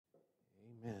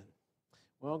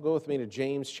Well, go with me to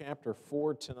James chapter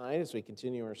 4 tonight as we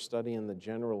continue our study in the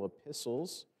general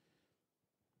epistles.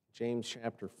 James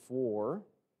chapter 4.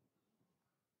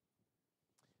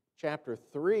 Chapter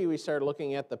 3, we started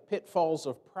looking at the pitfalls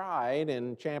of pride,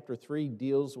 and chapter 3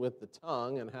 deals with the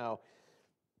tongue and how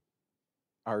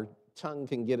our tongue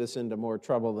can get us into more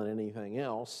trouble than anything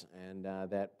else, and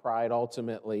that pride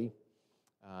ultimately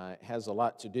has a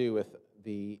lot to do with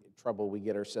the trouble we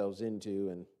get ourselves into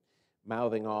and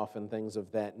mouthing off and things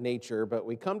of that nature. But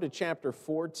we come to chapter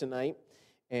 4 tonight,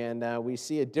 and we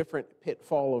see a different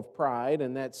pitfall of pride,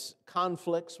 and that's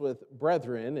conflicts with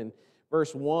brethren. And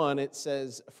verse 1, it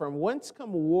says, "From whence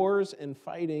come wars and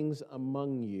fightings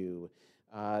among you?"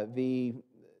 The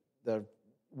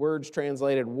words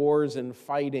translated wars and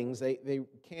fightings, they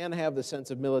can have the sense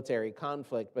of military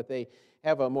conflict, but they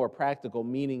have a more practical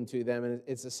meaning to them, and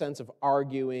it's a sense of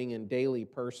arguing and daily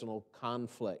personal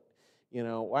conflict. You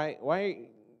know, why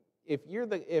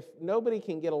if nobody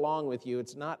can get along with you,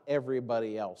 it's not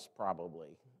everybody else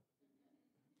probably.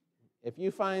 If you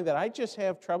find that I just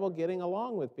have trouble getting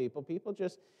along with people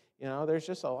just, there's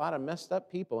just a lot of messed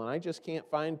up people, and I just can't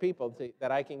find people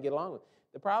that I can get along with.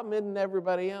 The problem isn't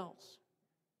everybody else.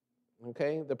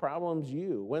 Okay, the problem's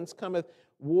you. Whence cometh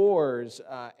wars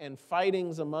and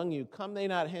fightings among you? Come they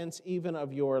not hence even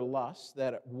of your lusts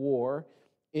that war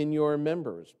in your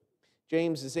members?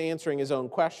 James is answering his own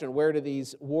question. Where do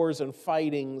these wars and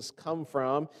fightings come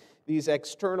from? These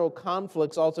external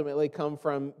conflicts ultimately come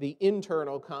from the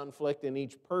internal conflict in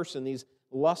each person, these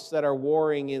lusts that are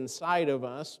warring inside of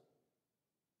us.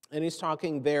 And he's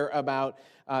talking there about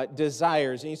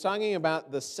desires. And he's talking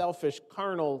about the selfish,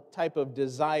 carnal type of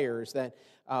desires that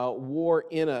war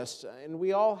in us. And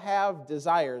we all have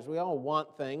desires. We all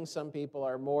want things. Some people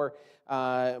are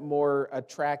more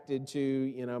attracted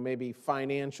to, maybe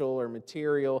financial or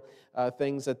material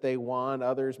things that they want.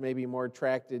 Others may be more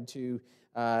attracted to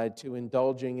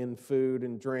indulging in food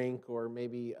and drink, or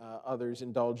maybe others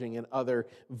indulging in other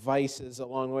vices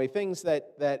along the way. Things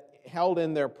that held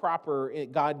in their proper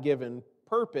God-given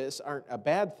purpose aren't a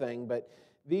bad thing, but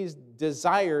these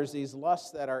desires, these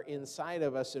lusts that are inside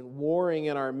of us and warring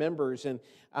in our members, and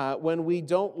when we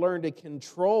don't learn to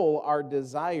control our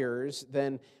desires,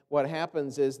 then what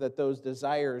happens is that those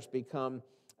desires become,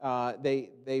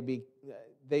 they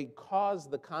cause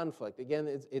the conflict. Again,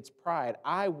 it's pride.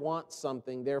 I want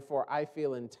something, therefore I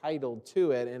feel entitled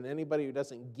to it, and anybody who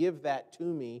doesn't give that to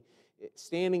me,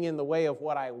 standing in the way of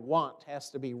what I want,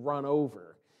 has to be run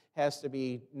over, has to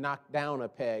be knocked down a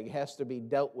peg, has to be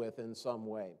dealt with in some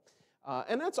way.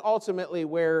 And that's ultimately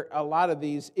where a lot of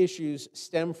these issues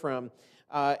stem from.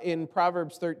 In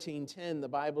Proverbs 13:10, the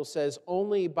Bible says,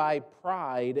 "Only by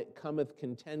pride cometh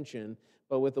contention,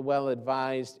 but with the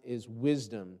well-advised is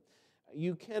wisdom."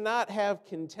 You cannot have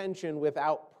contention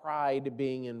without pride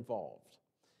being involved.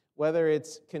 Whether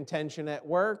it's contention at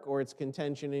work, or it's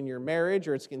contention in your marriage,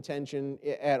 or it's contention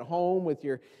at home with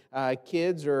your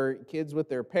kids, or kids with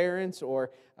their parents,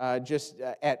 or just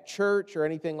at church or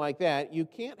anything like that, you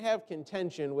can't have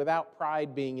contention without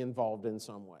pride being involved in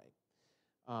some way.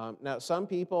 Now, some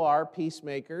people are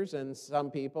peacemakers, and some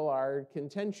people are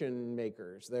contention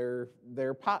makers.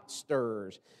 They're pot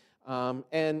stirrers.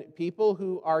 And people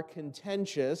who are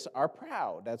contentious are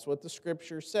proud. That's what the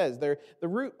Scripture says. The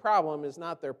root problem is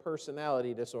not their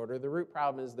personality disorder. The root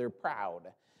problem is they're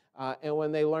proud. And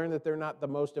when they learn that they're not the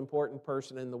most important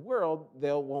person in the world,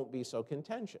 they won't be so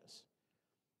contentious.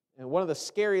 And one of the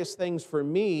scariest things for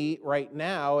me right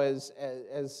now as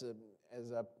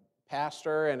a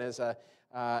pastor and as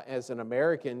an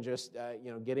American, just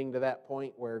getting to that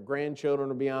point where grandchildren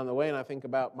will be on the way, and I think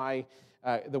about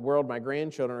the world my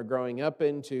grandchildren are growing up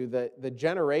into. The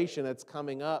generation that's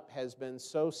coming up has been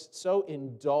so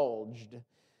indulged.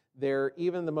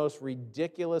 Even the most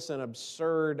ridiculous and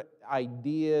absurd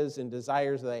ideas and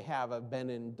desires that they have been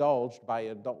indulged by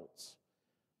adults.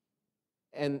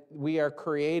 And we are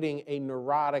creating a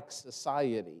neurotic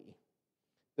society.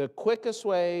 The quickest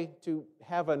way to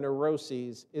have a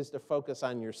neuroses is to focus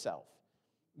on yourself.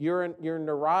 You're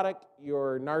neurotic,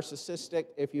 you're narcissistic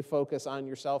if you focus on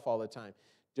yourself all the time.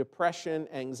 Depression,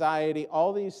 anxiety,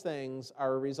 all these things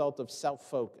are a result of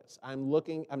self-focus. I'm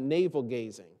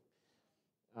navel-gazing.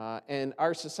 And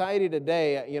our society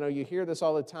today, you hear this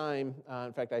all the time.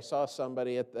 In fact, I saw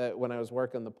somebody when I was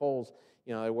working the polls,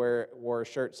 they wore a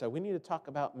shirt that said, "We need to talk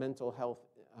about mental health.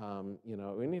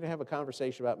 We need to have a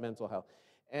conversation about mental health."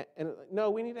 And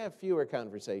no, we need to have fewer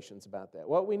conversations about that.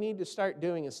 What we need to start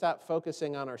doing is stop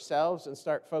focusing on ourselves and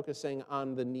start focusing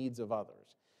on the needs of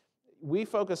others. We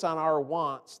focus on our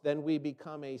wants, then we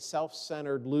become a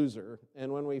self-centered loser.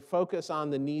 And when we focus on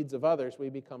the needs of others, we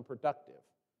become productive.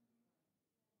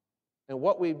 And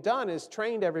what we've done is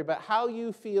trained everybody. How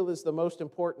you feel is the most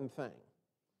important thing.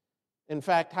 In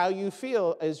fact, how you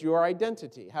feel is your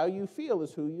identity. How you feel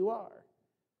is who you are.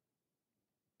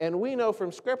 And we know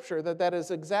from Scripture that that is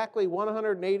exactly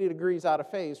 180 degrees out of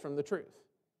phase from the truth.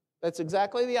 That's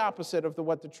exactly the opposite of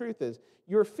what the truth is.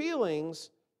 Your feelings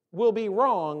will be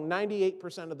wrong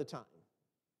 98% of the time.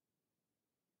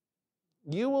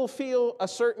 You will feel a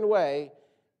certain way,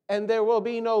 and there will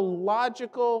be no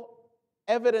logical,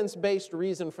 evidence-based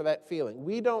reason for that feeling.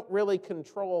 We don't really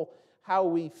control how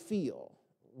we feel.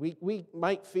 We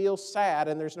might feel sad,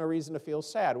 and there's no reason to feel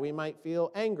sad. We might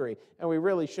feel angry, and we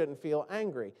really shouldn't feel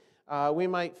angry. We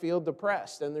might feel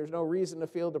depressed, and there's no reason to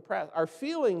feel depressed. Our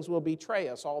feelings will betray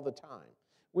us all the time.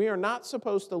 We are not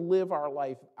supposed to live our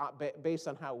life based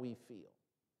on how we feel.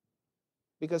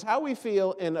 Because how we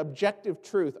feel and objective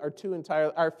truth are two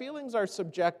entirely... Our feelings are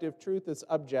subjective, truth is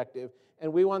objective,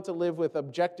 and we want to live with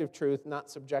objective truth, not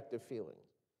subjective feelings.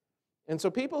 And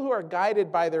so people who are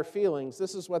guided by their feelings,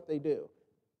 this is what they do.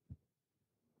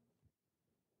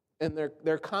 And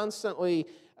they're constantly,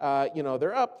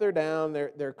 they're up, they're down,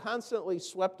 they're constantly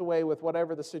swept away with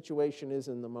whatever the situation is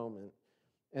in the moment.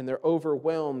 And they're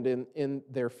overwhelmed in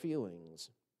their feelings.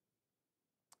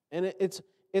 And it's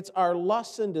our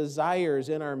lusts and desires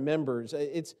in our members.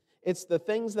 It's the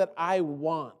things that I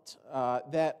want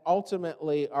that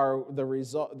ultimately are the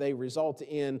result. They result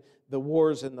in the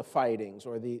wars and the fightings,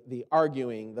 or the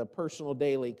arguing, the personal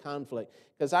daily conflict.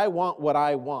 Because I want what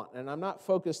I want, and I'm not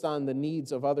focused on the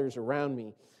needs of others around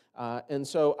me. And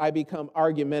so I become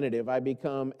argumentative. I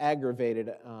become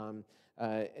aggravated.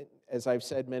 As I've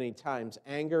said many times,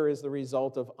 anger is the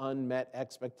result of unmet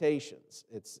expectations.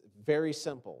 It's very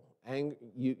simple.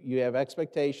 You have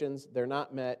expectations, they're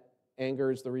not met,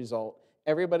 anger is the result.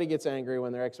 Everybody gets angry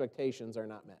when their expectations are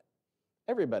not met.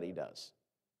 Everybody does.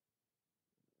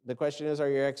 The question is, are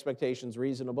your expectations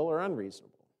reasonable or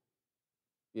unreasonable?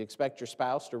 You expect your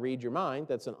spouse to read your mind,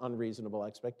 that's an unreasonable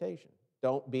expectation.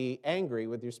 Don't be angry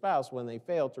with your spouse when they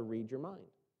fail to read your mind.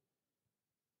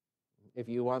 If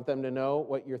you want them to know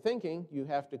what you're thinking, you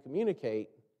have to communicate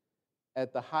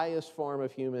at the highest form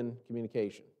of human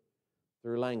communication,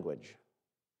 through language.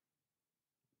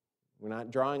 We're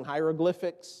not drawing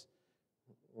hieroglyphics.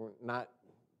 We're not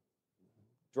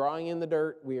drawing in the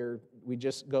dirt. We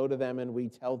just go to them and we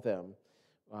tell them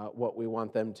what we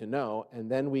want them to know, and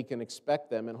then we can expect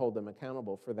them and hold them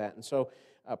accountable for that. And so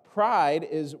pride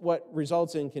is what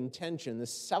results in contention, the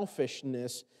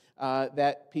selfishness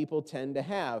that people tend to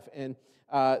have. And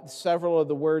several of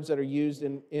the words that are used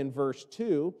in verse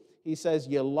 2, he says,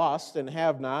 you lust and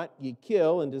have not, you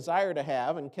kill and desire to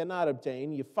have and cannot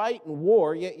obtain, you fight and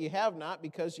war, yet you have not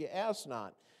because you ask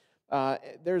not.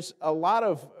 There's a lot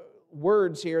of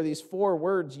words here, these 4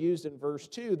 words used in verse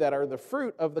 2 that are the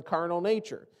fruit of the carnal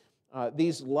nature.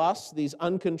 These lusts, these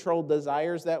uncontrolled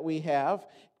desires that we have,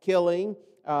 killing,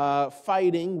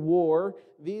 fighting, war,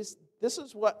 this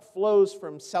is what flows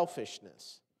from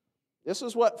selfishness. This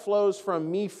is what flows from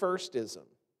me-firstism.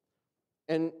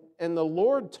 And the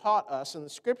Lord taught us, and the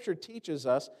Scripture teaches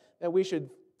us, that we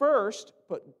should first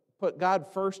put God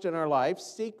first in our lives,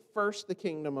 seek first the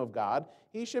kingdom of God.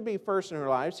 He should be first in our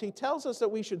lives. He tells us that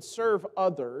we should serve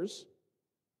others.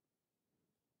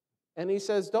 And he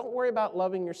says, don't worry about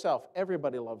loving yourself.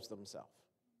 Everybody loves themselves.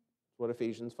 That's what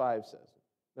Ephesians 5 says.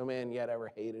 No man yet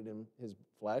ever hated his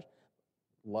flesh,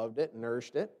 loved it,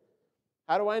 nourished it.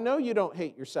 How do I know you don't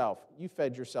hate yourself? You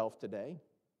fed yourself today.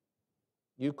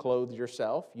 You clothed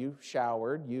yourself. You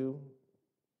showered.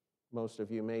 Most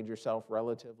of you made yourself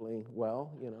relatively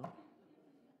well,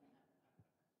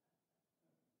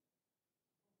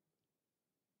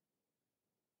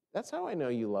 That's how I know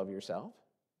you love yourself.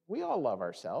 We all love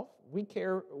ourselves. We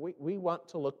care. We want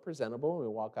to look presentable when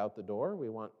we walk out the door. We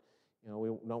want,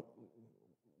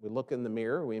 we look in the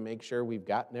mirror. We make sure we've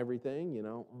gotten everything,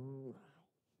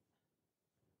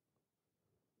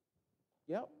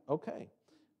 Yep, okay.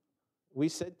 We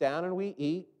sit down and we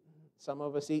eat. Some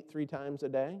of us eat 3 times a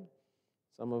day.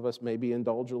 Some of us maybe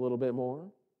indulge a little bit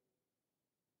more.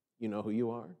 You know who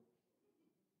you are.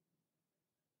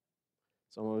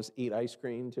 Some of us eat ice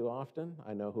cream too often.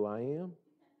 I know who I am.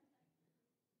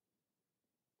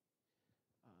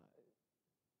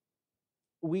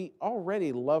 We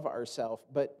already love ourselves,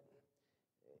 but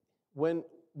when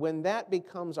that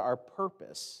becomes our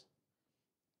purpose,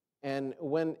 and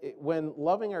when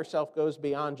loving ourselves goes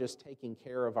beyond just taking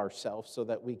care of ourselves so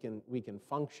that we can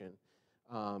function,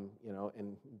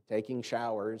 and taking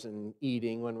showers and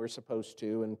eating when we're supposed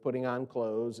to, and putting on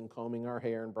clothes and combing our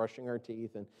hair and brushing our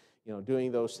teeth and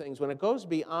doing those things. When it goes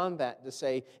beyond that to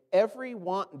say, every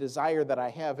want and desire that I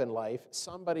have in life,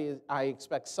 I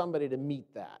expect somebody to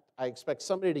meet that. I expect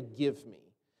somebody to give me.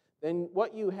 Then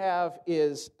what you have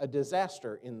is a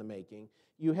disaster in the making.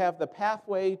 You have the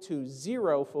pathway to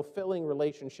zero fulfilling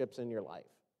relationships in your life.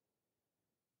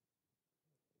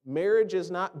 Marriage is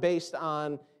not based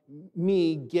on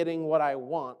me getting what I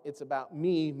want. It's about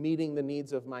me meeting the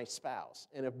needs of my spouse.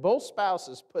 And if both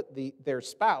spouses put their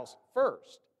spouse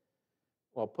first,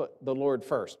 well, put the Lord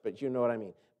first, but you know what I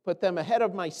mean. Put them ahead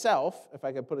of myself, if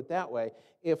I could put it that way.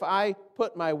 If I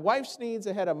put my wife's needs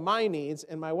ahead of my needs,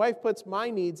 and my wife puts my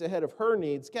needs ahead of her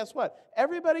needs, guess what?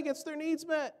 Everybody gets their needs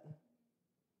met.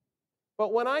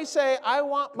 But when I say I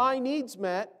want my needs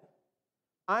met,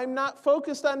 I'm not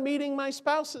focused on meeting my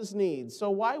spouse's needs, so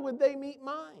why would they meet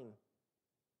mine?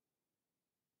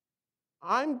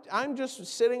 I'm just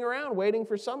sitting around waiting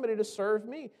for somebody to serve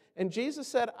me. And Jesus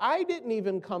said, I didn't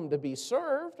even come to be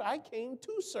served. I came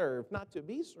to serve, not to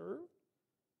be served.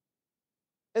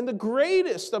 And the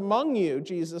greatest among you,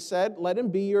 Jesus said, let him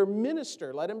be your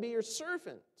minister. Let him be your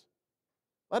servant.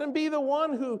 Let him be the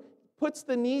one who puts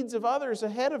the needs of others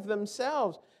ahead of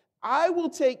themselves. I will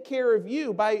take care of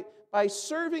you by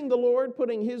serving the Lord,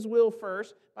 putting his will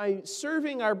first, by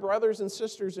serving our brothers and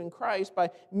sisters in Christ, by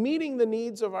meeting the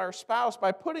needs of our spouse,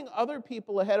 by putting other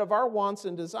people ahead of our wants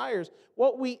and desires.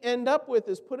 What we end up with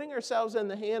is putting ourselves in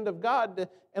the hand of God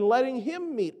and letting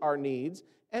him meet our needs,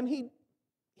 and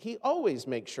he always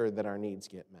makes sure that our needs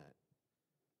get met.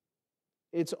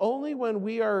 It's only when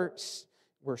we're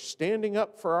standing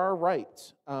up for our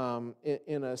rights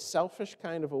in a selfish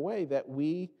kind of a way that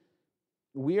we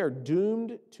are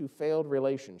doomed to failed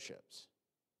relationships.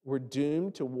 We're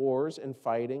doomed to wars and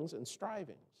fightings and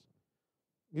strivings.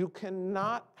 You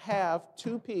cannot have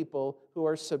two people who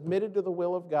are submitted to the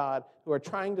will of God, who are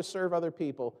trying to serve other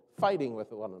people, fighting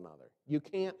with one another. You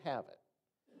can't have it.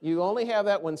 You only have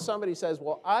that when somebody says,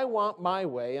 well, I want my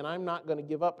way, and I'm not going to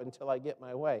give up until I get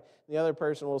my way. The other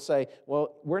person will say,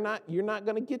 well, you're not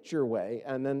going to get your way,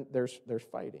 and then there's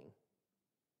fighting.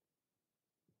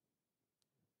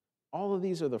 All of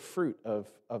these are the fruit of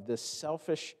this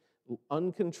selfish,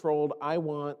 uncontrolled, I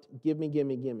want, give me, give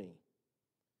me, give me.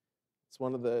 It's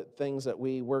one of the things that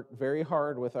we work very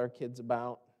hard with our kids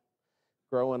about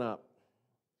growing up.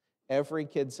 Every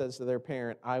kid says to their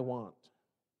parent, I want.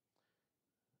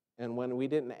 And when we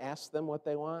didn't ask them what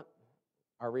they want,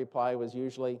 our reply was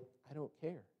usually, I don't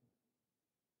care.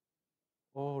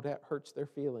 Oh, that hurts their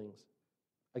feelings.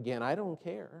 Again, I don't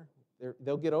care.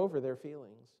 They'll get over their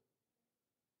feelings.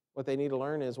 What they need to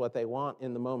learn is what they want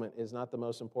in the moment is not the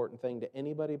most important thing to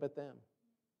anybody but them.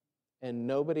 And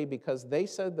nobody, because they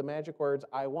said the magic words,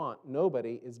 I want,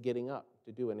 nobody is getting up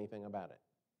to do anything about it.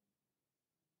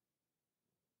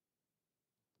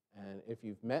 And if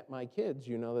you've met my kids,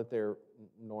 you know that they're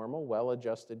normal,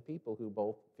 well-adjusted people who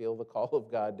both feel the call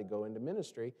of God to go into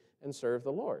ministry and serve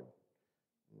the Lord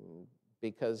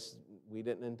because we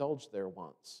didn't indulge their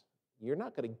wants. You're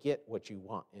not going to get what you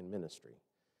want in ministry.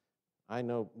 I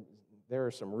know there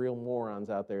are some real morons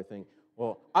out there thinking,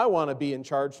 well, I want to be in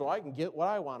charge so I can get what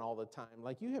I want all the time.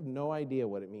 Like, you have no idea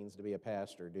what it means to be a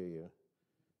pastor, do you?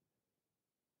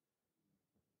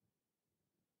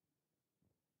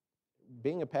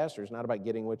 Being a pastor is not about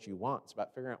getting what you want. It's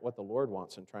about figuring out what the Lord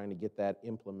wants and trying to get that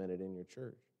implemented in your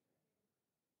church.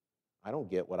 I don't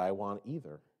get what I want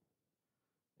either.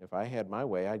 If I had my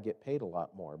way, I'd get paid a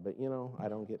lot more. But, I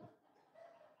don't get...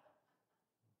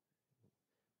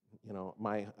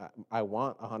 I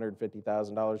want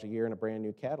 $150,000 a year and a brand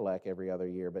new Cadillac every other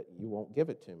year, but you won't give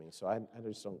it to me, so I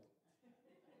just don't.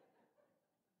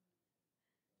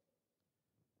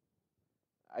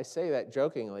 I say that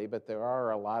jokingly, but there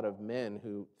are a lot of men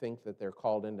who think that they're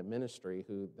called into ministry,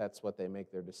 who that's what they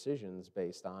make their decisions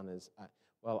based on is,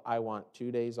 well, I want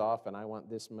 2 days off, and I want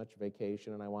this much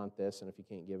vacation, and I want this, and if you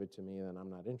can't give it to me, then I'm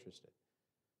not interested.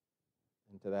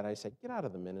 And to that I say, get out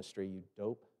of the ministry, you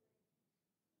dope.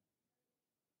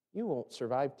 You won't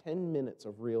survive 10 minutes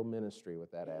of real ministry with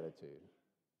that attitude.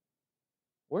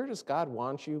 Where does God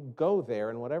want you? Go there,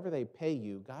 and whatever they pay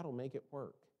you, God will make it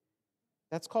work.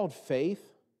 That's called faith.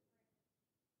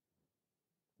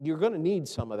 You're going to need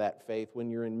some of that faith when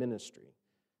you're in ministry.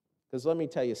 Because let me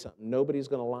tell you something, nobody's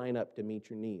going to line up to meet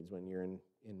your needs when you're in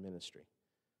ministry.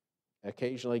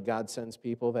 Occasionally, God sends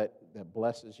people that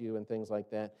blesses you and things like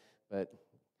that, but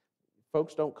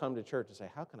folks don't come to church and say,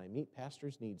 how can I meet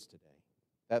pastor's needs today?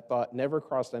 That thought never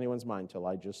crossed anyone's mind until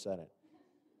I just said it.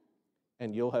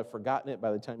 And you'll have forgotten it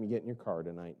by the time you get in your car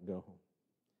tonight and go home.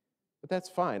 But that's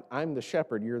fine. I'm the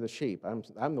shepherd, you're the sheep.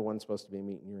 I'm the one supposed to be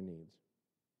meeting your needs.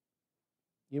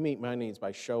 You meet my needs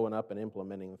by showing up and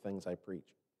implementing the things I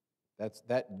preach.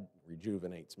 That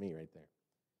rejuvenates me right there.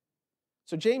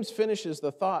 So James finishes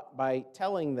the thought by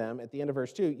telling them at the end of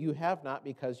verse 2, you have not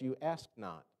because you ask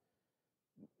not.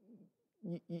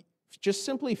 Just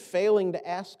simply failing to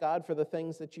ask God for the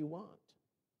things that you want.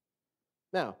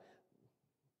 Now,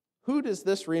 who does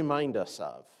this remind us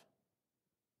of?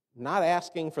 Not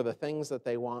asking for the things that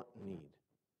they want and need.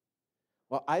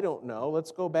 Well, I don't know.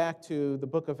 Let's go back to the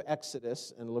book of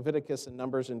Exodus and Leviticus and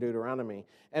Numbers and Deuteronomy.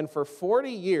 And for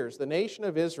 40 years, the nation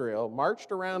of Israel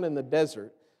marched around in the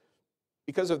desert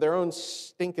because of their own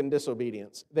stinking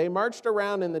disobedience. They marched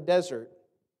around in the desert,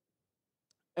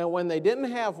 and when they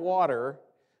didn't have water,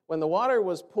 when the water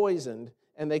was poisoned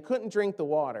and they couldn't drink the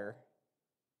water,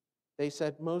 they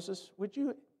said, Moses, would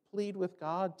you plead with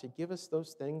God to give us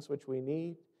those things which we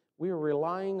need? We are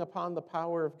relying upon the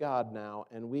power of God now,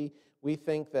 and we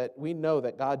think that we know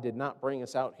that God did not bring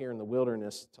us out here in the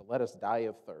wilderness to let us die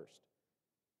of thirst.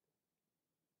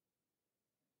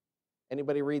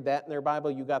 Anybody read that in their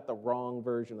Bible? You got the wrong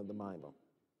version of the Bible.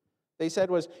 They said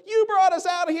was, you brought us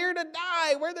out here to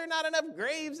die. Were there not enough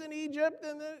graves in Egypt?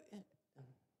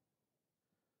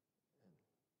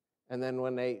 And then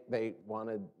when they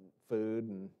wanted food,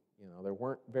 and there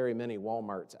weren't very many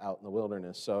Walmarts out in the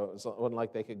wilderness, so it wasn't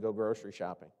like they could go grocery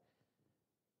shopping.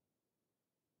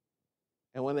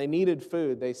 And when they needed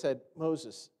food, they said,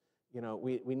 Moses,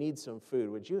 we need some food.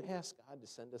 Would you ask God to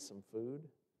send us some food?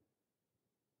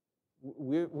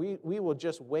 We will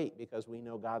just wait because we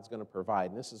know God's going to provide,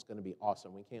 and this is going to be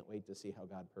awesome. We can't wait to see how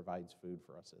God provides food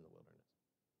for us in the wilderness.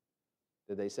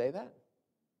 Did they say that?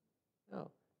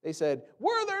 No. They said,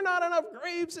 were there not enough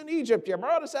graves in Egypt? You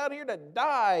brought us out here to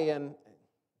die.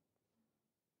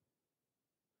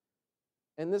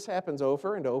 And this happens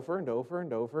over and over and over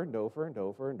and over and over and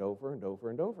over and over and over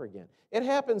and over again. It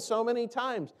happens so many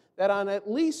times that on at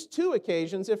least 2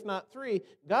 occasions, if not 3,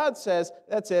 God says,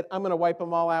 that's it, I'm going to wipe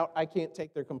them all out. I can't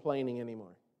take their complaining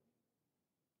anymore.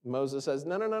 Moses says,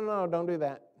 no, don't do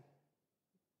that.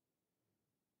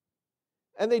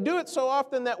 And they do it so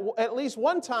often that at least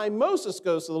one time Moses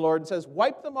goes to the Lord and says,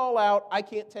 wipe them all out. I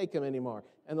can't take them anymore.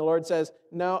 And the Lord says,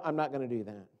 no, I'm not going to do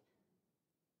that.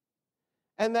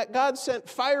 And that God sent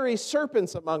fiery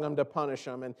serpents among them to punish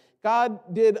them. And God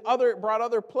brought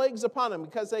other plagues upon them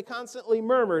because they constantly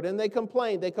murmured and they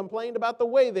complained. They complained about the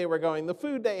way they were going, the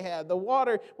food they had, the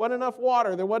water, wasn't enough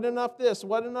water, there wasn't enough this,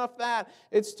 wasn't enough that.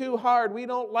 It's too hard, we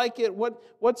don't like it,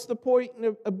 what's the point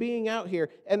of being out here?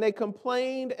 And they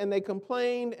complained and they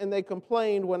complained and they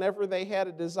complained whenever they had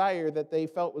a desire that they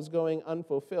felt was going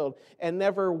unfulfilled. And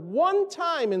never one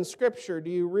time in Scripture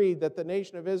do you read that the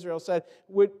nation of Israel said,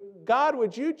 God,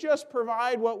 would you just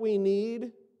provide what we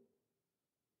need?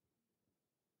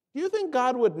 Do you think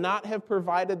God would not have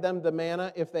provided them the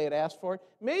manna if they had asked for it?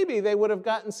 Maybe they would have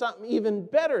gotten something even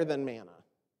better than manna.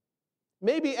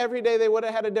 Maybe every day they would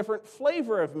have had a different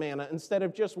flavor of manna instead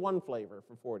of just one flavor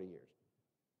for 40 years.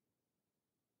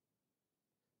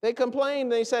 They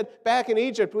complained, they said, back in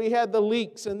Egypt we had the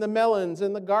leeks and the melons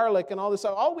and the garlic and all this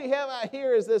stuff. All we have out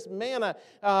here is this manna,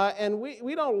 and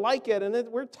we don't like it, and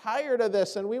we're tired of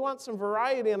this, and we want some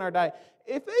variety in our diet.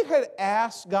 If they had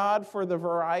asked God for the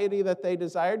variety that they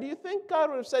desired, do you think God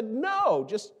would have said, no,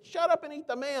 just shut up and eat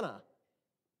the manna?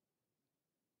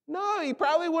 No, he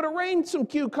probably would have rained some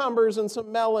cucumbers and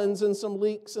some melons and some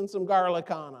leeks and some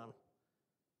garlic on them.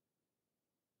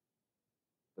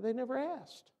 But they never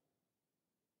asked.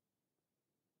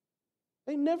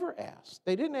 They never asked.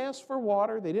 They didn't ask for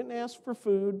water. They didn't ask for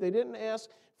food. They didn't ask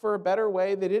for a better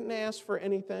way. They didn't ask for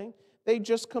anything. They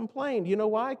just complained. You know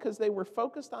why? Because they were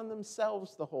focused on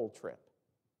themselves the whole trip.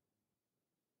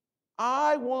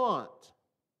 I want.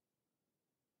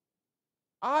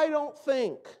 I don't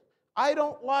think. I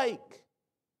don't like.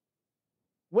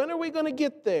 When are we going to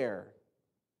get there?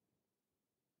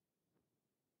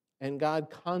 And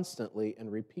God constantly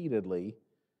and repeatedly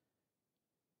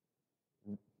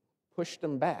pushed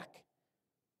them back.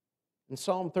 In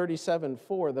Psalm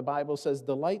 37:4, the Bible says,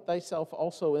 delight thyself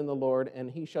also in the Lord, and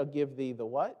he shall give thee the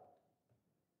what?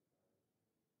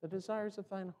 The desires of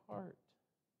thine heart.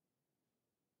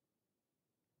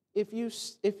 If you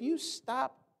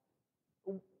stop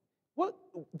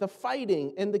the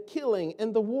fighting and the killing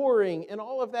and the warring and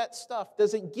all of that stuff,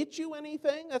 does it get you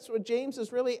anything? That's what James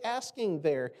is really asking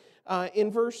there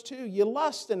in verse 2. You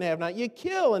lust and have not. You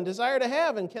kill and desire to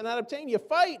have and cannot obtain. You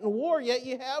fight and war, yet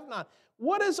you have not.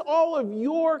 What has all of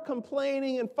your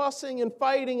complaining and fussing and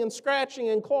fighting and scratching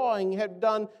and clawing have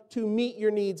done to meet your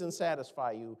needs and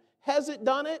satisfy you? Has it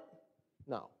done it?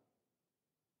 No.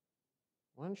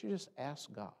 Why don't you just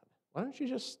ask God? Why don't you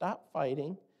just stop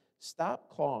fighting, stop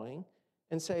clawing,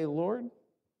 and say, Lord,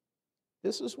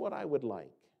 this is what I would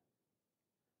like,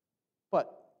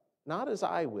 but not as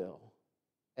I will,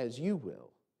 as you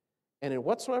will. And in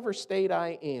whatsoever state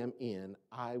I am in,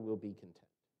 I will be content.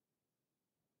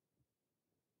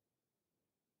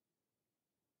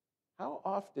 How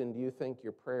often do you think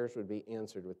your prayers would be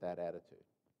answered with that attitude?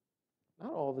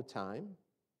 Not all the time.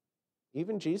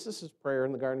 Even Jesus' prayer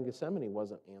in the Garden of Gethsemane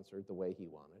wasn't answered the way he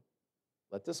wanted.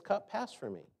 Let this cup pass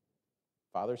from me.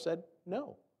 Father said,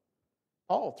 no.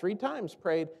 Paul 3 times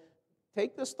prayed,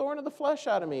 take this thorn of the flesh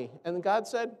out of me. And God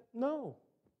said, no.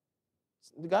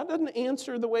 God doesn't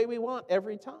answer the way we want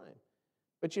every time.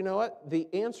 But you know what? The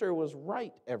answer was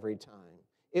right every time.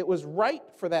 It was right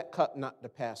for that cup not to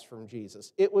pass from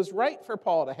Jesus. It was right for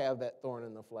Paul to have that thorn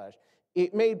in the flesh.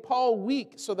 It made Paul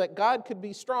weak so that God could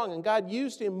be strong, and God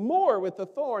used him more with the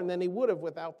thorn than he would have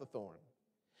without the thorn.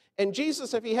 And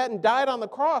Jesus, if he hadn't died on the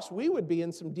cross, we would be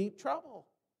in some deep trouble.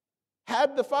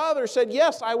 Had the Father said,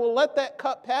 yes, I will let that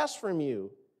cup pass from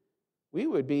you, we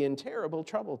would be in terrible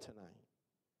trouble tonight.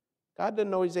 God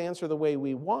doesn't always answer the way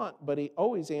we want, but he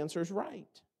always answers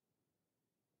right.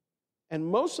 And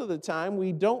most of the time,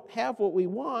 we don't have what we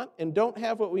want and don't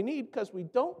have what we need because we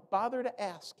don't bother to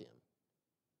ask him.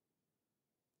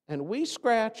 And we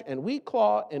scratch and we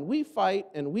claw and we fight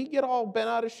and we get all bent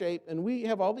out of shape and we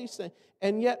have all these things,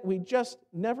 and yet we just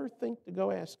never think to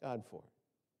go ask God for it.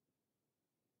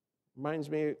 Reminds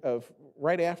me of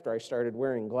right after I started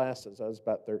wearing glasses. I was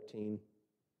about 13,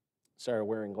 started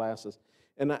wearing glasses.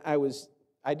 And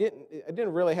I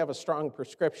didn't really have a strong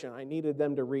prescription. I needed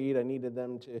them to read. I needed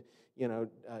them to,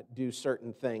 do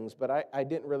certain things. But I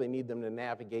didn't really need them to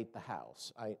navigate the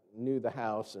house. I knew the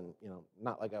house, and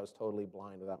not like I was totally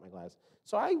blind without my glasses.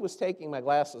 So I was taking my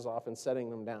glasses off and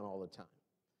setting them down all the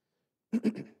time.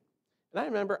 And I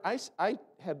remember I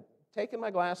had taken my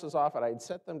glasses off, and I had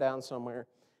set them down somewhere.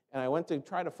 And I went to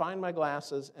try to find my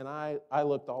glasses, and I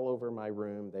looked all over my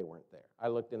room. They weren't there. I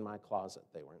looked in my closet.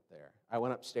 They weren't there. I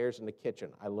went upstairs in the kitchen.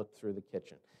 I looked through the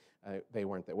kitchen. They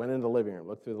weren't there. Went into the living room.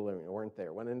 Looked through the living room. Weren't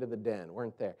there. Went into the den.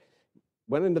 Weren't there.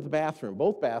 Went into the bathroom.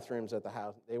 Both bathrooms at the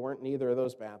house. They weren't in either of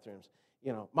those bathrooms.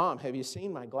 Mom, have you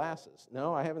seen my glasses?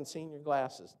 No, I haven't seen your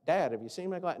glasses. Dad, have you seen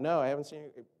my glasses? No, I haven't seen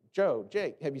your... Joe,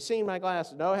 Jake, have you seen my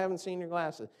glasses? No, I haven't seen your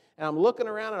glasses. And I'm looking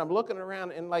around,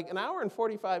 and like an hour and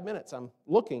 45 minutes, I'm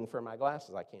looking for my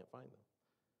glasses. I can't find them.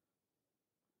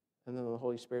 And then the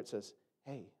Holy Spirit says,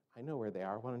 hey, I know where they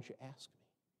are. Why don't you ask me?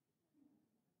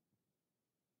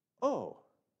 Oh.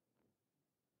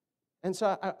 And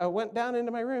so I went down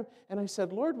into my room, and I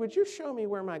said, Lord, would you show me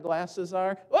where my glasses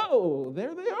are? Whoa,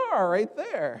 there they are right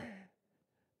there.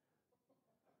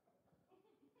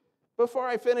 Before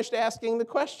I finished asking the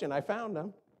question, I found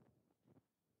them.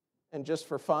 And just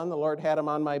for fun, the Lord had them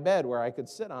on my bed where I could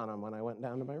sit on them when I went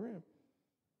down to my room.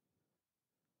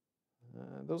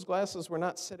 Those glasses were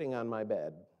not sitting on my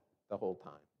bed the whole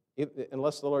time,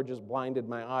 unless the Lord just blinded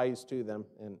my eyes to them,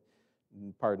 and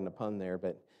pardon the pun there,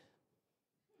 but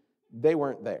they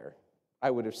weren't there. I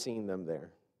would have seen them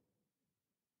there.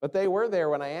 But they were there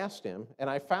when I asked him, and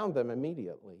I found them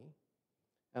immediately.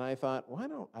 And I thought, why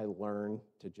don't I learn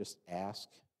to just ask?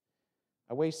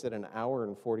 I wasted an hour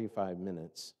and 45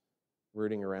 minutes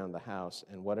rooting around the house,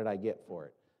 and what did I get for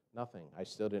it? Nothing. I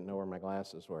still didn't know where my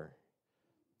glasses were.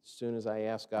 As soon as I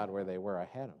asked God where they were, I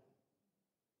had them.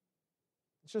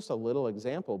 It's just a little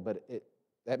example, but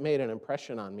that made an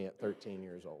impression on me at 13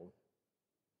 years old.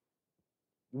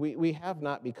 We have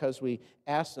not because we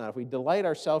ask not. If we delight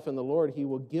ourselves in the Lord, he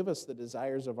will give us the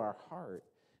desires of our heart.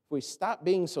 If we stop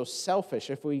being so selfish,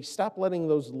 if we stop letting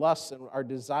those lusts and our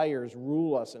desires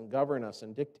rule us and govern us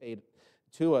and dictate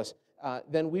to us,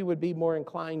 then we would be more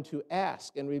inclined to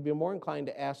ask, and we'd be more inclined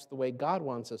to ask the way God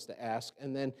wants us to ask,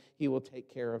 and then he will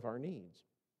take care of our needs.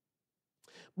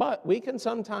 But we can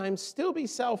sometimes still be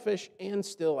selfish and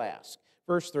still ask.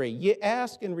 Verse 3, ye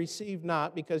ask and receive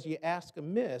not, because ye ask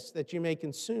amiss, that ye may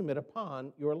consume it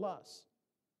upon your lusts.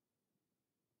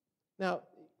 Now,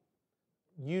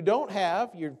 you don't have,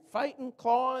 you're fighting,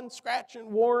 clawing,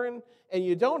 scratching, warring, and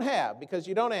you don't have because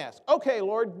you don't ask. Okay,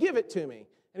 Lord, give it to me.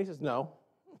 And he says, no.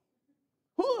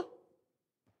 Huh?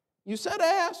 You said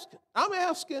ask. I'm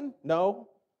asking. No.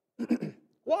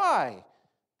 Why?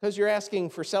 Because you're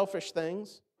asking for selfish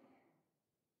things.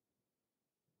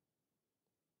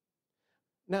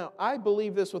 Now, I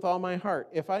believe this with all my heart.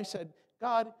 If I said,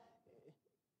 God,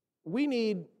 we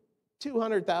need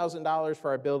 $200,000 for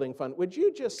our building fund. Would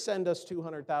you just send us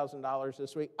 $200,000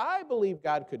 this week? I believe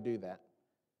God could do that.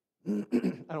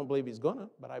 I don't believe he's going to,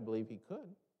 but I believe he could.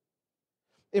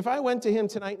 If I went to him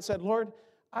tonight and said, Lord,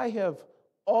 I have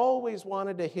always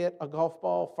wanted to hit a golf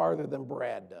ball farther than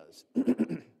Brad does.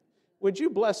 would you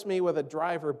bless me with a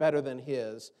driver better than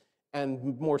his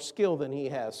and more skill than he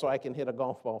has so I can hit a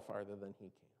golf ball farther than he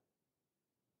can?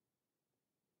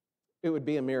 It would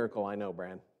be a miracle, I know,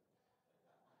 Brad.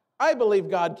 I believe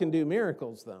God can do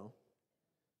miracles, though.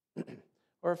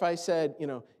 Or if I said,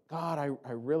 God,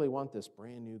 I really want this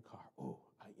brand new car. Oh,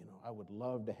 I would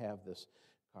love to have this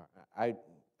car.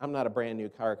 I'm not a brand new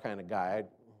car kind of guy.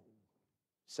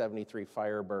 73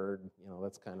 Firebird,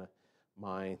 that's kind of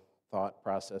my thought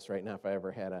process right now. If I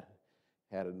ever had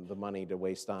the money to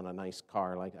waste on a nice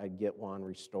car, like I'd get one,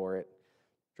 restore it,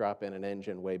 drop in an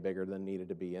engine way bigger than needed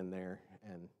to be in there,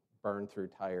 and burn through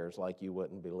tires like you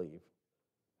wouldn't believe.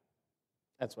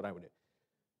 That's what I would do.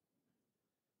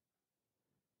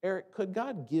 Eric, could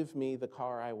God give me the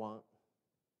car I want?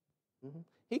 Mm-hmm.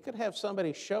 He could have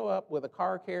somebody show up with a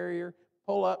car carrier,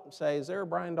 pull up and say, is there a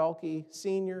Brian Dahlke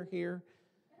Sr. here?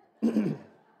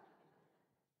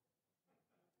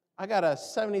 I got a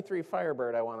 73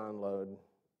 Firebird I want to unload.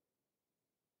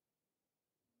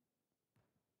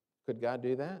 Could God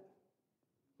do that?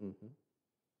 Mm-hmm.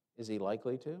 Is he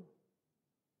likely to?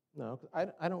 No,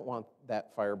 I don't want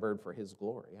that Firebird for his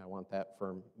glory. I want that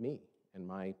for me and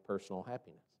my personal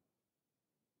happiness.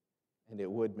 And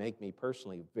it would make me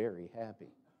personally very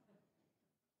happy.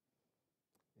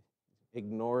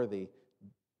 Ignore the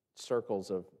circles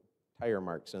of tire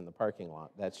marks in the parking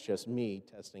lot. That's just me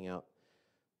testing out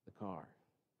the car.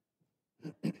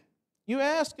 You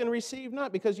ask and receive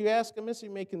not, because you ask amiss,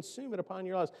 you may consume it upon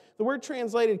your lust. The word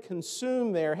translated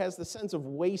consume there has the sense of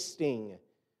wasting.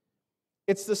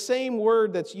 It's the same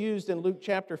word that's used in Luke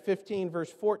chapter 15,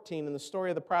 verse 14, in the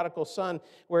story of the prodigal son,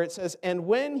 where it says, and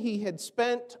when he had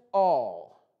spent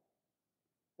all,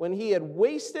 when he had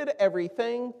wasted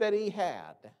everything that he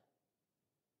had.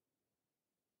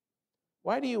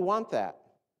 Why do you want that?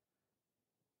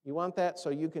 You want that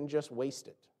so you can just waste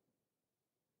it.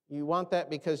 You want that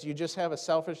because you just have a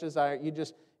selfish desire.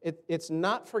 It's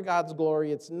not for God's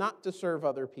glory. It's not to serve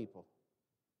other people.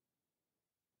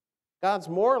 God's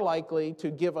more likely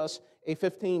to give us a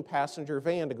 15-passenger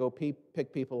van to go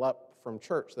pick people up from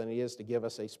church than he is to give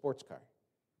us a sports car.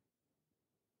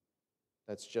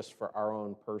 That's just for our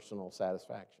own personal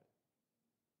satisfaction.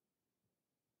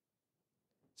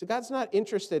 So God's not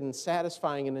interested in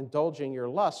satisfying and indulging your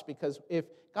lust, because if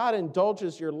God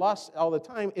indulges your lust all the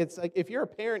time, it's like if you're a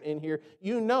parent in here,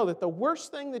 you know that the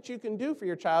worst thing that you can do for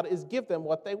your child is give them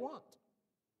what they want,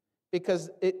 because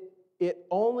it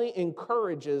only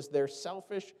encourages their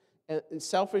selfishness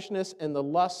and the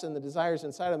lusts and the desires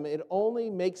inside of them. It only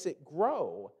makes it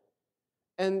grow.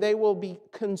 And they will be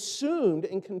consumed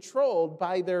and controlled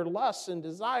by their lusts and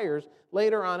desires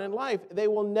later on in life. They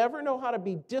will never know how to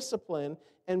be disciplined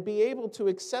and be able to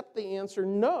accept the answer,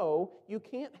 no, you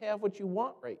can't have what you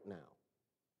want right now.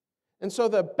 And so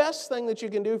the best thing that you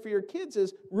can do for your kids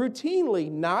is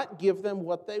routinely not give them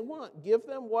what they want. Give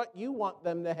them what you want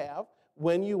them to have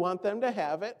when you want them to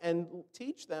have it, and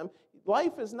teach them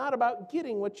life is not about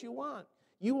getting what you want.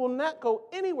 You will not go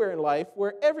anywhere in life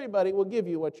where everybody will give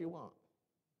you what you want.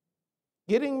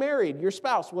 Getting married, your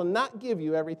spouse will not give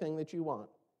you everything that you want.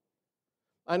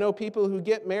 I know people who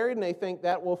get married and they think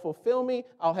that will fulfill me,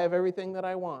 I'll have everything that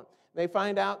I want. They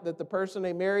find out that the person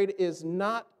they married is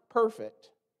not perfect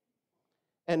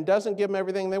and doesn't give them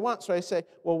everything they want. So I say,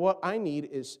 well, what I need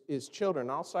is children.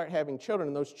 I'll start having children,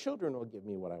 and those children will give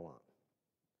me what I want.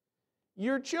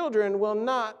 Your children will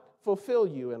not fulfill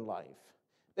you in life.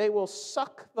 They will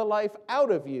suck the life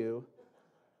out of you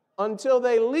until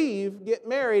they leave, get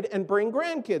married, and bring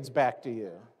grandkids back to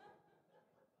you.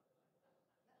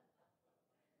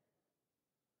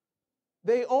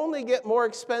 They only get more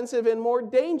expensive and more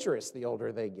dangerous the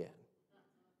older they get.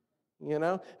 You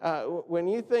know, when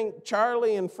you think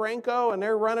Charlie and Franco and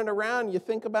they're running around, you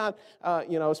think about,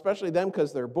 especially them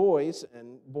because they're boys,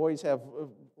 and boys have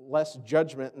less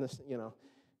judgment. And this,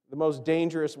 the most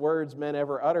dangerous words men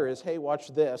ever utter is, hey,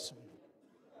 watch this.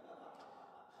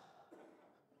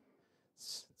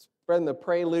 It's been the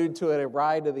prelude to a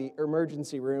ride to the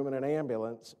emergency room in an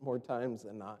ambulance more times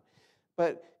than not.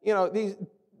 But, these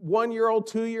 1-year-old,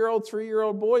 2-year-old,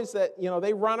 3-year-old boys that,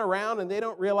 they run around and they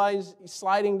don't realize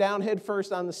sliding down head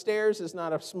first on the stairs is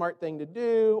not a smart thing to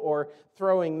do, or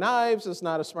throwing knives is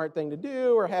not a smart thing to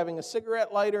do, or having a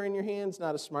cigarette lighter in your hand is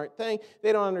not a smart thing.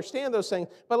 They don't understand those things.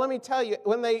 But let me tell you,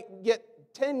 when they get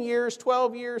 10 years,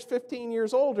 12 years, 15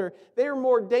 years older, they're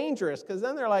more dangerous, because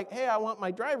then they're like, hey, I want my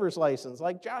driver's license,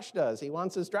 like Josh does. He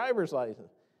wants his driver's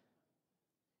license.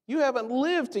 You haven't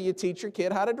lived till you teach your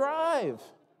kid how to drive.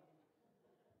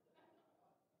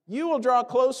 You will draw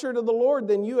closer to the Lord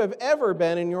than you have ever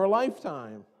been in your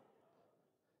lifetime.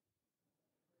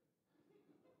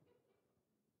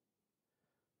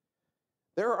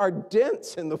 There are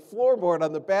dents in the floorboard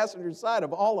on the passenger side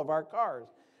of all of our cars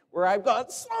where I've gone,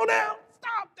 slow down,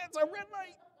 stop, that's a red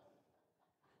light.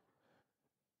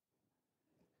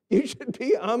 You should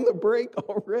be on the brake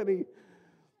already.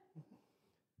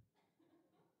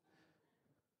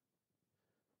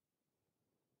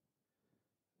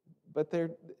 But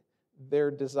their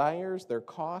desires, their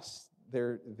costs,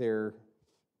 their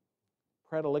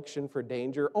predilection for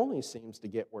danger only seems to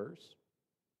get worse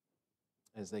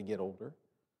as they get older.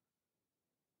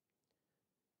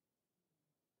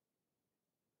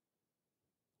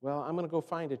 Well, I'm going to go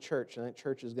find a church, and that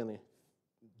church is going to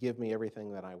give me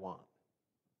everything that I want.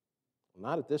 Well,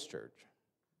 not at this church.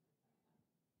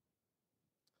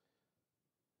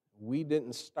 We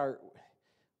didn't start,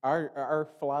 our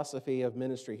philosophy of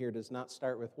ministry here does not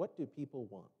start with what do people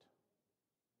want?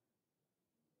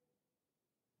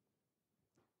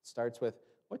 It starts with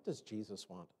what does Jesus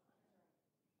want?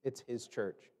 It's his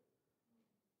church.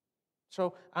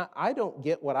 So I don't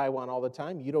get what I want all the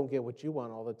time. You don't get what you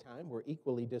want all the time. We're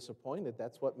equally disappointed.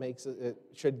 That's what makes it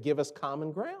should give us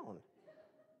common ground.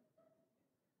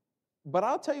 But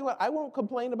I'll tell you what, I won't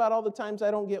complain about all the times I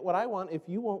don't get what I want if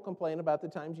you won't complain about the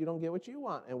times you don't get what you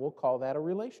want, and we'll call that a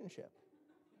relationship.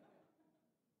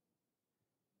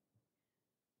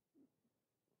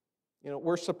 You know,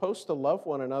 we're supposed to love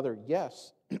one another,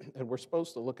 yes, and we're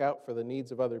supposed to look out for the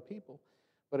needs of other people.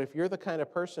 But if you're the kind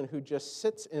of person who just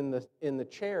sits in the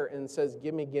chair and says,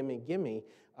 gimme, gimme, gimme,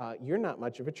 you're not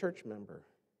much of a church member.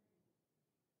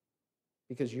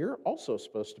 Because you're also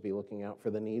supposed to be looking out for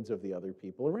the needs of the other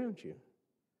people around you.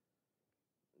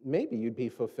 Maybe you'd be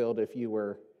fulfilled if you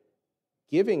were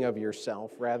giving of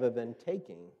yourself rather than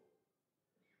taking.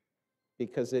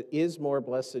 Because it is more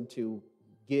blessed to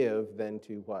give than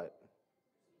to what?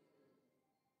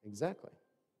 Exactly.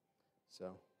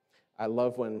 So I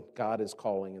love when God is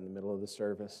calling in the middle of the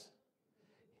service.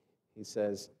 He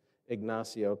says,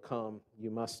 Ignacio, come,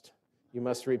 you must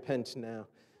repent now.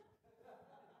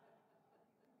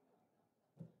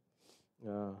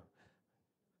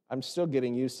 I'm still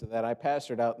getting used to that. I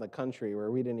pastored out in the country where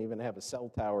we didn't even have a cell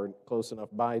tower close enough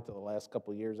by to the last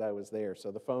couple of years I was there, so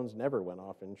the phones never went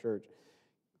off in church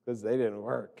because they didn't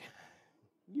work.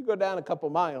 You go down a couple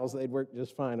miles, they'd work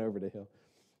just fine over the hill.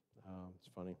 It's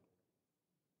funny.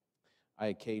 I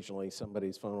occasionally,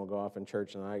 somebody's phone will go off in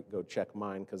church, and I go check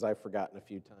mine because I've forgotten a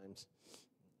few times.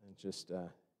 And just,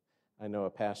 I know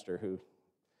a pastor who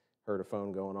heard a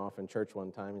phone going off in church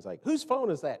one time. He's like, whose phone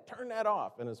is that? Turn that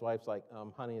off. And his wife's like,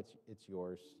 honey, it's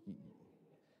yours.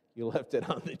 You left it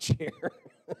on the chair.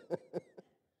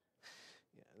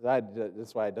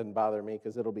 That's why it doesn't bother me,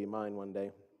 because it'll be mine one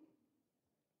day.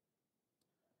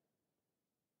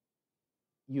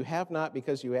 You have not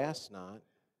because you ask not.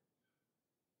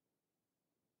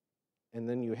 And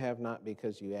then you have not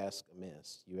because you ask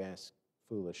amiss. You ask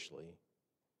foolishly.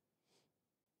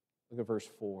 Look at verse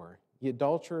 4. Ye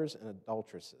adulterers and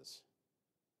adulteresses.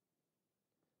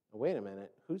 Now, wait a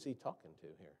minute. Who's he talking to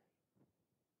here?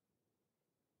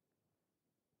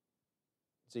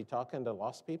 Is he talking to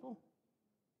lost people?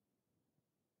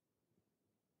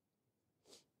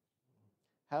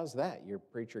 How's that? Your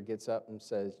preacher gets up and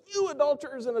says, you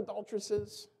adulterers and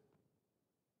adulteresses.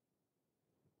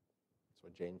 That's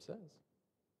what James says.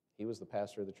 He was the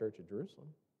pastor of the church at Jerusalem.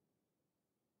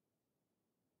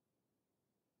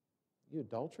 You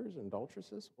adulterers and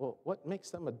adulteresses? Well, what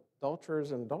makes them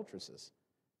adulterers and adulteresses?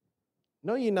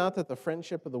 Know ye not that the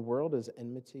friendship of the world is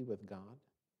enmity with God?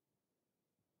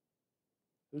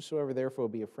 Whosoever therefore will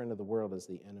be a friend of the world is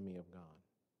the enemy of God.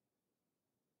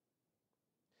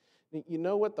 You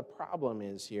know what the problem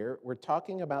is here? We're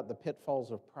talking about the pitfalls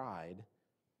of pride.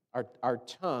 Our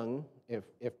tongue, if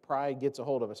pride gets a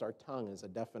hold of us, our tongue is a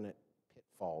definite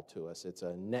pitfall to us. It's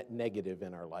a net negative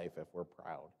in our life if we're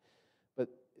proud. But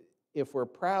if we're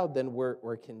proud, then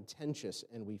we're contentious,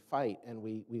 and we fight, and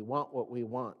we want what we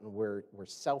want, and we're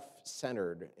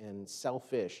self-centered and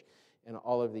selfish and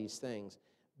all of these things.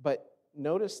 But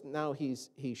notice now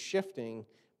he's shifting.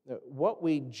 What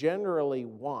we generally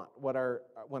want, when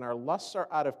our lusts are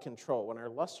out of control, when our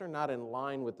lusts are not in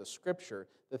line with the Scripture,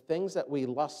 the things that we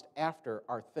lust after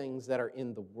are things that are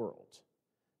in the world.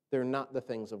 They're not the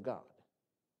things of God.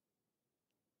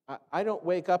 I don't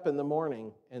wake up in the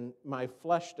morning and my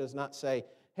flesh does not say,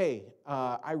 hey,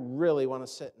 I really want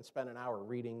to sit and spend an hour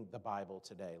reading the Bible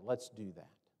today. Let's do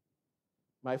that.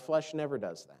 My flesh never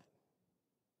does that.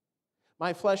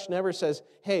 My flesh never says,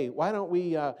 hey, why don't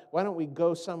we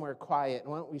go somewhere quiet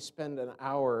and why don't we spend an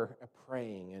hour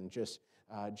praying and just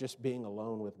being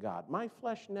alone with God. My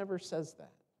flesh never says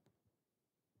that.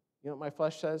 You know what my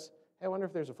flesh says? Hey, I wonder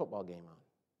if there's a football game on.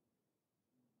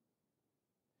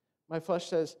 My flesh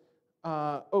says,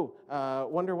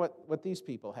 wonder what these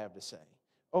people have to say.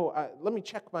 Let me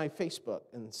check my Facebook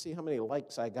and see how many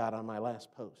likes I got on my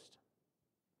last post.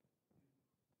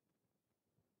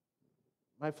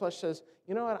 My flesh says,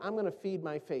 you know what, I'm going to feed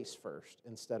my face first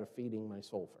instead of feeding my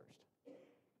soul first.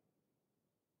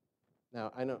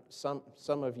 Now, I know some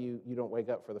of you don't wake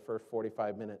up for the first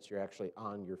 45 minutes, you're actually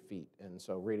on your feet, and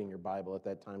so reading your Bible at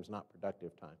that time is not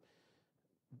productive time.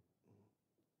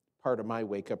 Part of my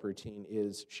wake-up routine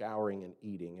is showering and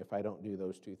eating. If I don't do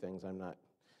those two things, I'm not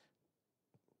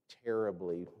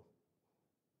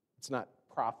it's not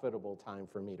profitable time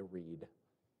for me to read.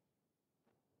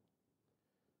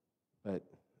 But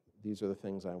these are the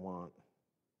things I want.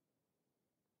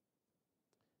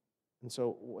 And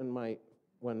so when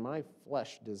my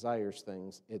flesh desires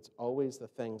things, it's always the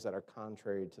things that are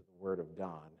contrary to the Word of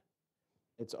God.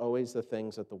 It's always the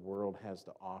things that the world has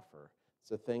to offer. It's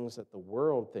the things that the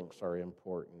world thinks are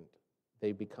important.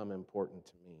 They become important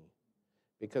to me.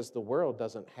 Because the world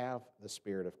doesn't have the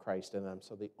Spirit of Christ in them,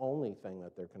 so the only thing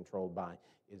that they're controlled by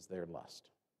is their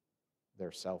lust,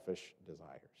 their selfish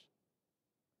desires.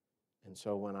 And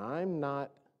so when I'm not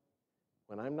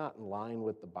in line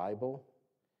with the Bible,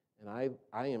 and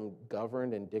I am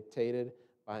governed and dictated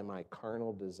by my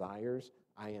carnal desires,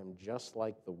 I am just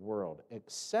like the world,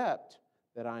 except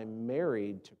that I'm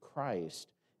married to Christ,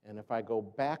 and if I go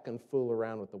back and fool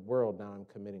around with the world, now I'm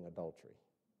committing adultery.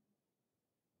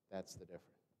 That's the difference.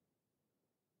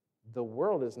 The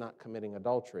world is not committing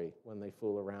adultery when they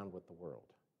fool around with the world.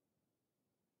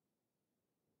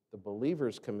 The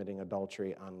believer's committing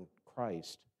adultery on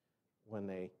Christ when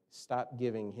they stop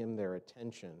giving him their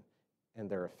attention and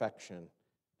their affection,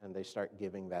 and they start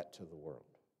giving that to the world.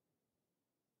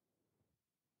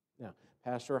 Now,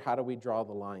 Pastor, how do we draw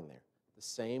the line there? The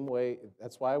same way,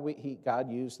 that's why God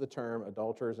used the term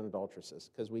adulterers and adulteresses,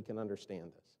 because we can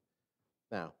understand this.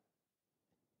 Now,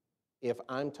 if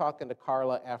I'm talking to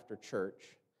Carla after church,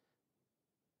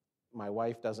 my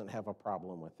wife doesn't have a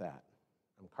problem with that.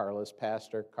 I'm Carla's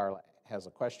pastor. Carla has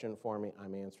a question for me.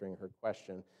 I'm answering her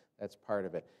question. That's part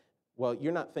of it. Well,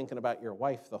 you're not thinking about your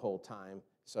wife the whole time,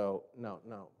 so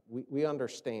no. We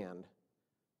understand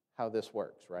how this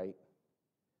works, right?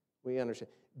 We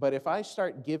understand. But if I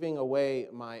start giving away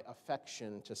my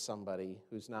affection to somebody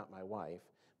who's not my wife,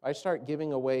 if I start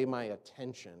giving away my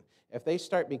attention, if they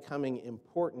start becoming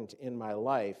important in my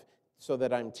life so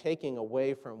that I'm taking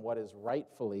away from what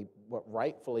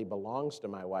rightfully belongs to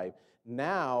my wife,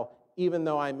 now, even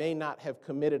though I may not have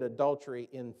committed adultery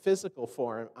in physical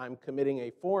form, I'm committing a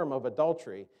form of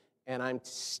adultery, and I'm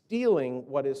stealing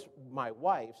what is my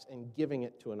wife's and giving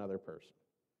it to another person.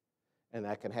 And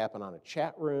that can happen on a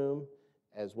chat room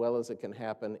as well as it can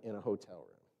happen in a hotel room.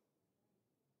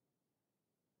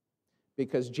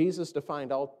 Because Jesus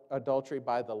defined adultery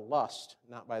by the lust,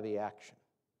 not by the action.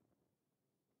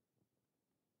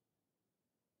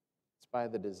 It's by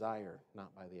the desire,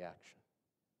 not by the action.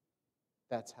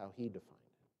 That's how he defined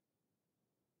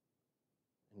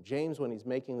it. And James, when he's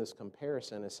making this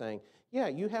comparison, is saying, yeah,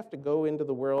 you have to go into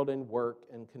the world and work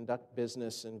and conduct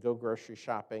business and go grocery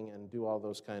shopping and do all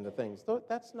those kind of things.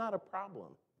 That's not a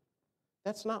problem.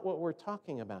 That's not what we're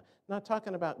talking about. I'm not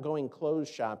talking about going clothes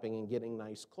shopping and getting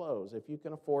nice clothes. If you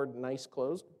can afford nice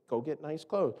clothes, go get nice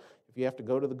clothes. If you have to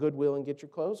go to the Goodwill and get your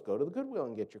clothes, go to the Goodwill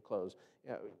and get your clothes.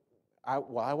 I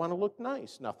want to look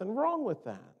nice. Nothing wrong with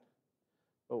that.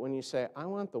 But when you say, I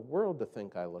want the world to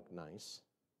think I look nice,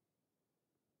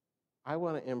 I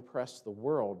want to impress the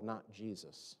world, not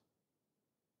Jesus.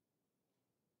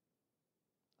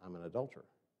 I'm an adulterer.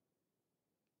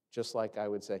 Just like I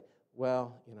would say,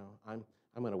 well, I'm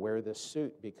going to wear this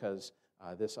suit because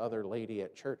this other lady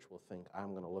at church will think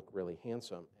I'm going to look really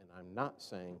handsome, and I'm not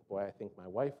saying, boy, I think my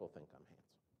wife will think I'm handsome.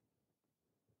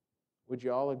 Would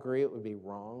you all agree it would be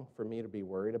wrong for me to be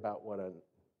worried about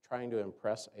trying to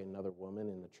impress another woman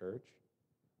in the church?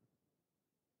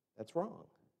 That's wrong.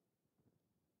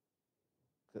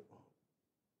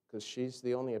 Because she's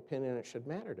the only opinion that should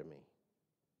matter to me.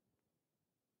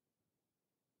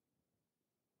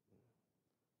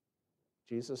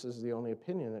 Jesus is the only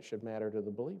opinion that should matter to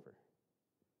the believer.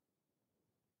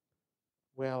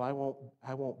 Well,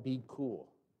 I won't be cool.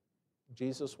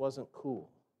 Jesus wasn't cool.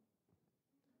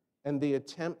 And the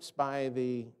attempts by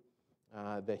the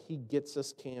He Gets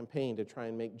Us campaign to try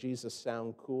and make Jesus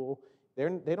sound cool,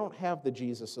 they don't have the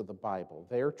Jesus of the Bible.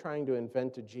 They're trying to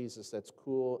invent a Jesus that's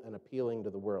cool and appealing to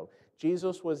the world.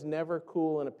 Jesus was never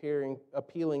cool and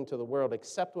appealing to the world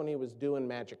except when he was doing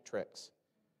magic tricks.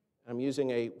 I'm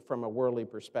using from a worldly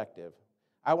perspective.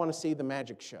 I want to see the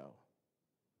magic show.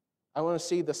 I want to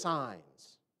see the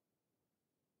signs.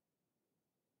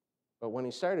 But when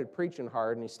he started preaching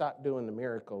hard and he stopped doing the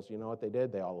miracles, you know what they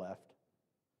did? They all left.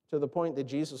 To the point that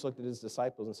Jesus looked at his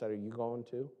disciples and said, "Are you going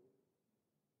too?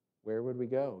 Where would we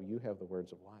go? You have the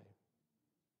words of life."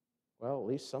 Well, at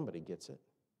least somebody gets it.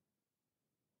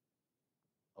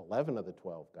 11 of the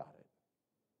 12 got it.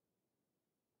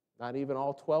 Not even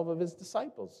all 12 of his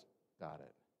disciples got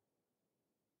it.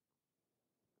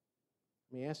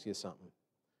 Let me ask you something.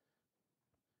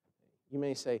 You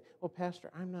may say, "Well,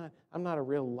 Pastor, I'm not a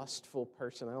real lustful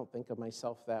person. I don't think of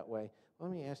myself that way." Well,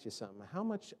 let me ask you something. How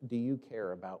much do you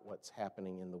care about what's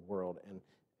happening in the world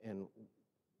and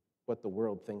what the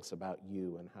world thinks about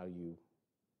you and how you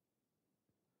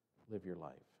live your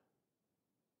life?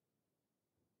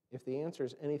 If the answer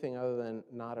is anything other than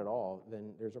not at all,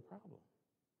 then there's a problem.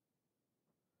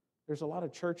 There's a lot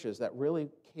of churches that really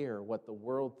care what the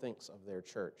world thinks of their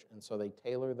church, and so they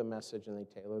tailor the message and they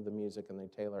tailor the music and they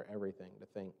tailor everything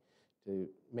to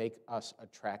make us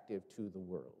attractive to the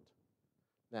world.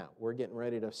 Now, we're getting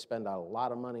ready to spend a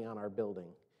lot of money on our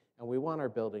building, and we want our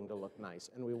building to look nice,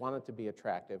 and we want it to be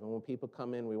attractive. And when people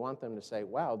come in, we want them to say,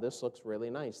 "Wow, this looks really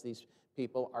nice. These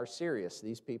people are serious.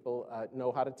 These people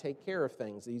know how to take care of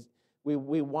things."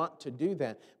 We want to do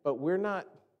that, but we're not.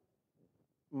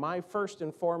 My first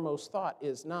and foremost thought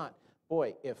is not,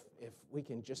 boy, if we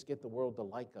can just get the world to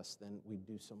like us, then we'd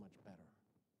do so much better.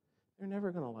 They're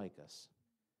never going to like us.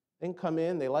 They can come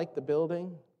in, they like the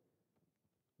building.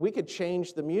 We could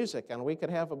change the music, and we could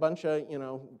have a bunch of,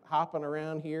 hopping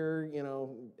around here,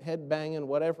 head banging,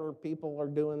 whatever people are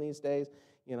doing these days,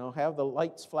 have the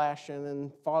lights flashing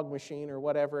and fog machine or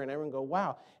whatever, and everyone go,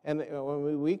 "Wow." And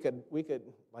we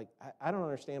could like, I don't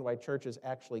understand why churches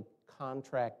actually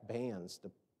contract bands to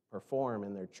perform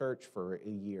in their church for a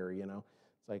year,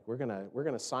 It's like, we're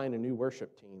gonna sign a new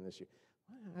worship team this year.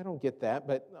 I don't get that,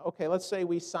 but okay, let's say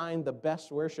we signed the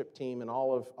best worship team in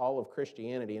all of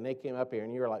Christianity, and they came up here,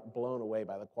 and you were like blown away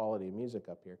by the quality of music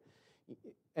up here.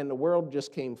 And the world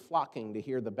just came flocking to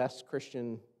hear the best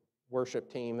Christian worship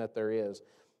team that there is.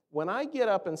 When I get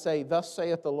up and say, "Thus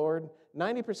saith the Lord,"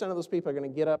 90% of those people are going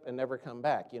to get up and never come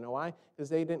back. You know why? Because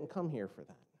they didn't come here for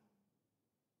that.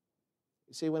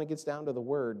 You see, when it gets down to the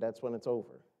word, that's when it's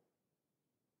over.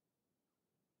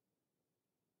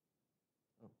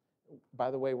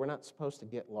 By the way, we're not supposed to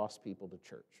get lost people to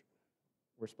church.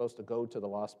 We're supposed to go to the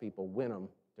lost people, win them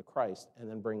to Christ, and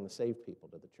then bring the saved people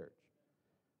to the church.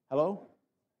 Hello?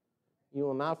 You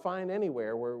will not find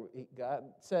anywhere where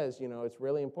God says, it's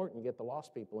really important you get the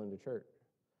lost people into church.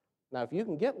 Now, if you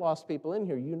can get lost people in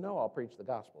here, I'll preach the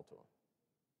gospel to them.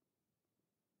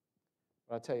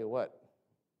 But I'll tell you what,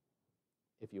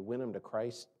 if you win them to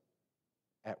Christ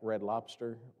at Red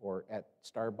Lobster or at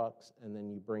Starbucks, and then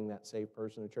you bring that saved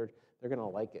person to church, they're going to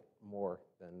like it more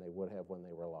than they would have when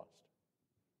they were lost.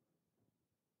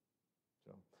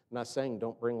 So I'm not saying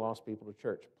don't bring lost people to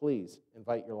church. Please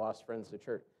invite your lost friends to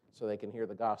church so they can hear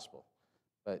the gospel.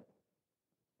 But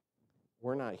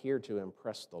we're not here to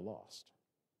impress the lost.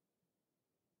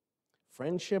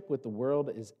 Friendship with the world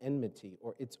is enmity,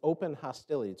 or it's open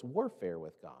hostility. It's warfare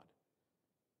with God.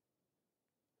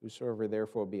 Whosoever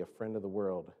therefore be a friend of the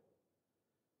world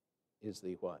is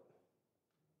the what?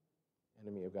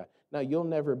 Enemy of God. Now, you'll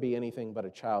never be anything but a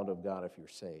child of God if you're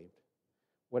saved.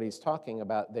 What he's talking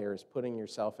about there is putting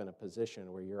yourself in a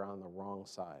position where you're on the wrong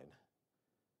side.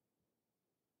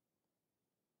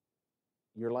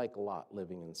 You're like Lot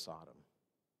living in Sodom.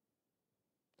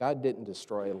 God didn't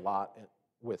destroy Lot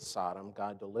with Sodom.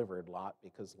 God delivered Lot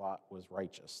because Lot was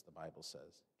righteous, the Bible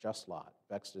says. Just Lot,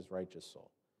 vexed his righteous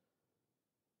soul.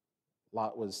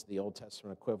 Lot was the Old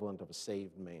Testament equivalent of a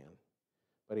saved man,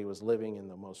 but he was living in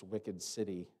the most wicked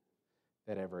city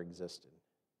that ever existed.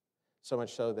 So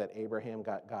much so that Abraham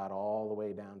got God all the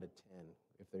way down to 10.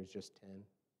 If there's just 10,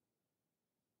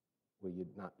 will you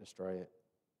not destroy it?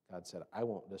 God said, "I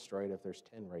won't destroy it if there's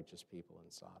 10 righteous people in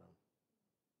Sodom."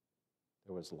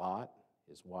 There was Lot,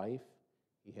 his wife.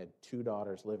 He had 2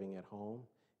 daughters living at home,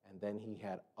 and then he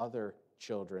had other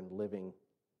children living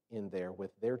in there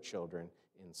with their children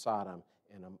in Sodom,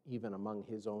 and even among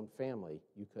his own family,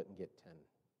 you couldn't get 10.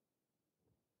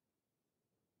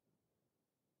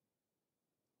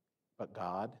 But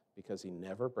God, because he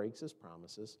never breaks his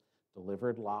promises,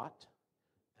 delivered Lot,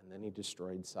 and then he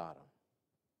destroyed Sodom.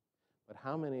 But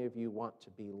how many of you want to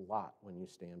be Lot when you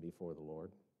stand before the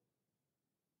Lord?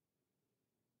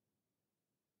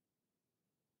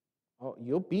 Oh,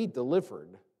 you'll be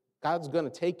delivered. God's going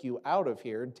to take you out of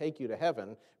here and take you to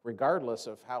heaven, regardless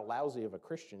of how lousy of a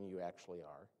Christian you actually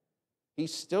are.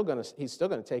 He's still going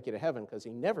to take you to heaven because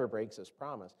he never breaks his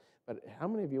promise. But how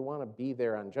many of you want to be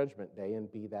there on Judgment Day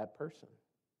and be that person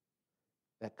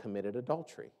that committed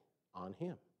adultery on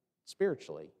him?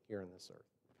 spiritually here on this earth.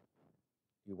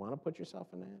 You want to put yourself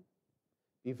in that?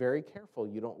 Be very careful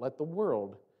you don't let the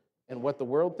world and what the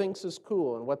world thinks is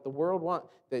cool and what the world wants,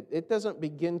 that it doesn't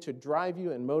begin to drive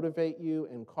you and motivate you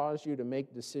and cause you to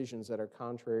make decisions that are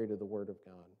contrary to the Word of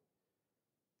God.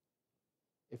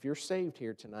 If you're saved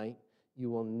here tonight, you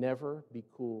will never be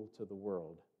cool to the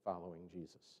world following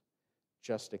Jesus.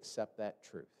 Just accept that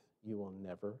truth. You will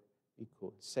never be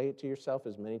cool. Say it to yourself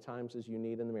as many times as you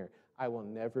need in the mirror. I will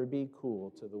never be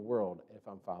cool to the world if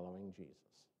I'm following Jesus.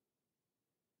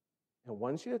 And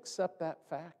once you accept that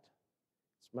fact,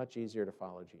 it's much easier to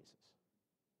follow Jesus.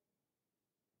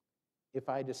 If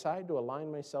I decide to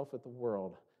align myself with the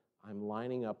world, I'm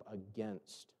lining up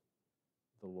against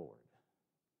the Lord.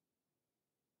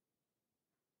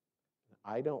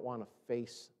 I don't want to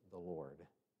face the Lord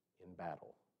in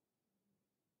battle.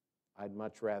 I'd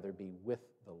much rather be with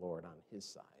the Lord on His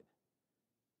side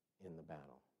in the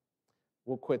battle.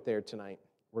 We'll quit there tonight.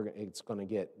 It's going to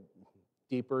get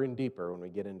deeper and deeper when we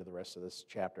get into the rest of this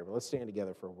chapter. But let's stand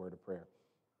together for a word of prayer.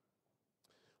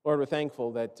 Lord, we're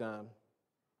thankful that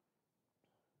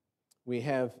we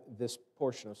have this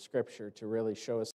portion of Scripture to really show us